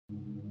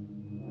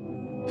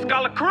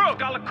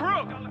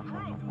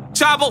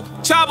Chabo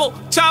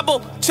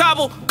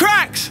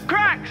Craks.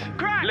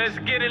 Let's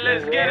get it.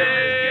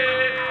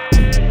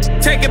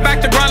 Take it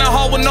back to grinding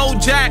hard with no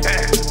jack.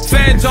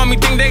 Feds on me,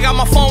 think they got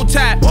my phone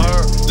tapped.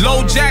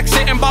 Low jack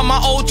sitting by my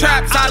old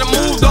traps. I done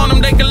moved on them,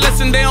 they can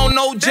listen, they don't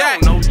know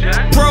jack.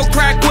 Pro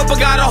crack whipper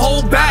got a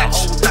whole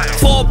batch.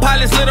 4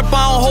 pilots lit up,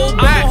 I don't hold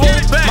back.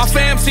 My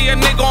fam see a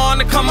nigga on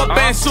the come up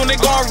and soon they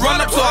gon'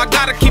 run up, so I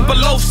gotta keep a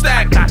low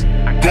stack.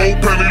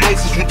 Gold penny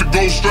loafers with the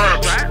gold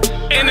straps.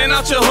 In and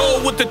out your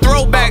hood with the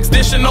throwbacks.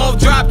 Dishing off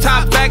drop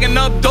tops, bagging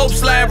up dope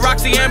slab.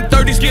 Roxy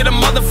M30s get a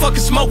motherfucking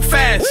smoke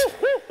fast.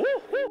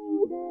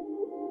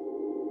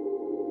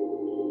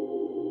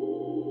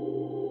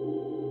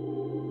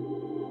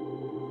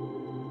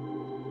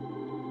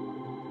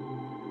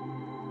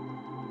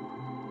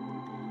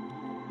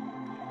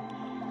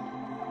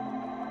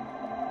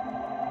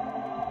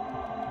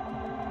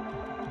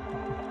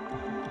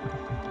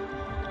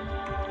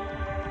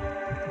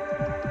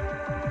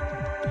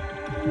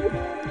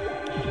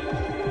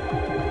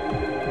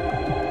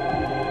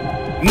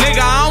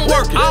 Nigga, I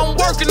don't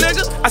working,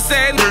 nigga. I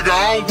said, nigga,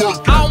 I don't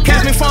working.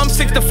 Catch me from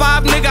 6 to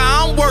 5, nigga,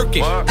 I don't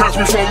working. Catch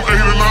me from 8 to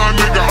 9,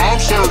 nigga, I'm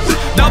serving.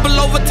 Double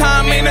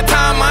overtime, ain't the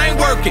time I ain't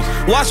working.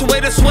 Wash away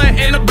the sweat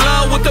and the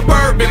blood with the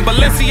bourbon.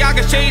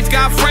 Balenciaga shades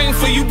got frames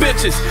for you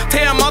bitches.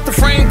 Tear them out the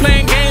frame,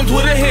 playing games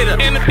with a hitter.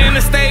 In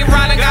the state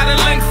riding, got a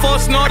link for a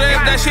snorter.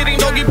 If that shit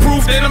ain't get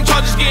proof, then them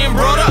charges getting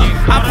brought up.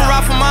 I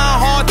provide for my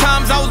hard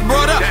times, I was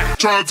brought up.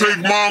 Tryna take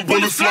mine,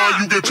 bullets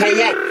fly, you get towed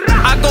up.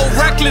 I go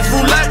reckless,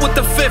 roulette with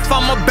the fifth.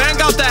 I'ma bang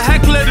out the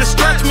heckler to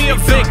stretch me a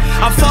Vic.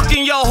 I'm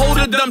fucking yo, hold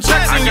the dumb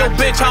checks in your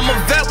bitch. I'm a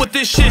vet with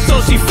this shit, so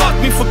she fuck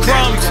me for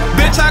crumbs.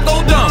 Bitch, I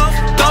go dumb,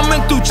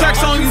 thumbing through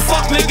checks on you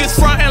fuck niggas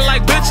frontin'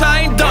 like bitch,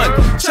 I ain't done.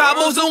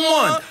 Chabo's the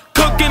one,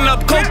 cooking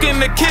up coke in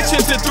the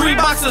kitchen till 3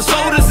 boxes of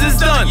sodas is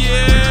done.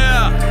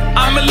 Yeah,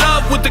 I'm in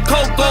love with the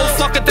coke, go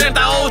fuck it, 38,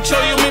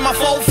 you mean my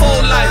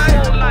 4-4 life.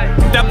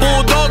 That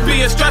bulldog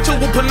be a stretcher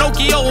with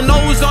Pinocchio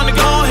nose on the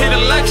gon' hit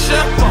a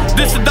lecture.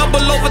 This a double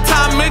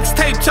overtime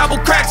mixtape,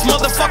 Chabo Craks,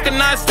 motherfucking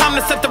now it's time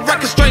to set the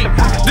record straight.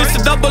 This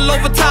a double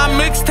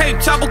overtime mixtape,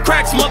 Chabo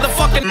Craks,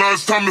 motherfucking now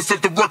it's time to set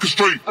the record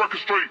straight.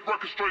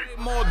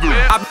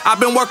 I've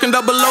been working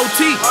double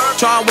OT,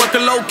 trying to work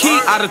a low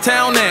key, out of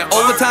town and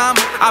overtime.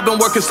 I've been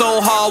working so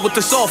hard with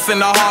the soft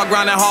and the hard,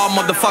 grinding hard,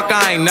 motherfucker,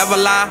 I ain't never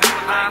lie.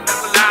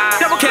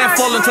 Can't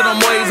fall into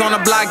them ways on the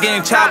block,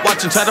 getting chopped,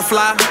 watching cheddar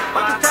fly.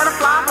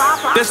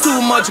 There's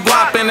too much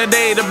guap in the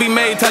day to be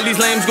made, tell these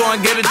lames go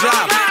and get a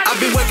job. I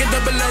be working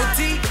double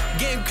OT.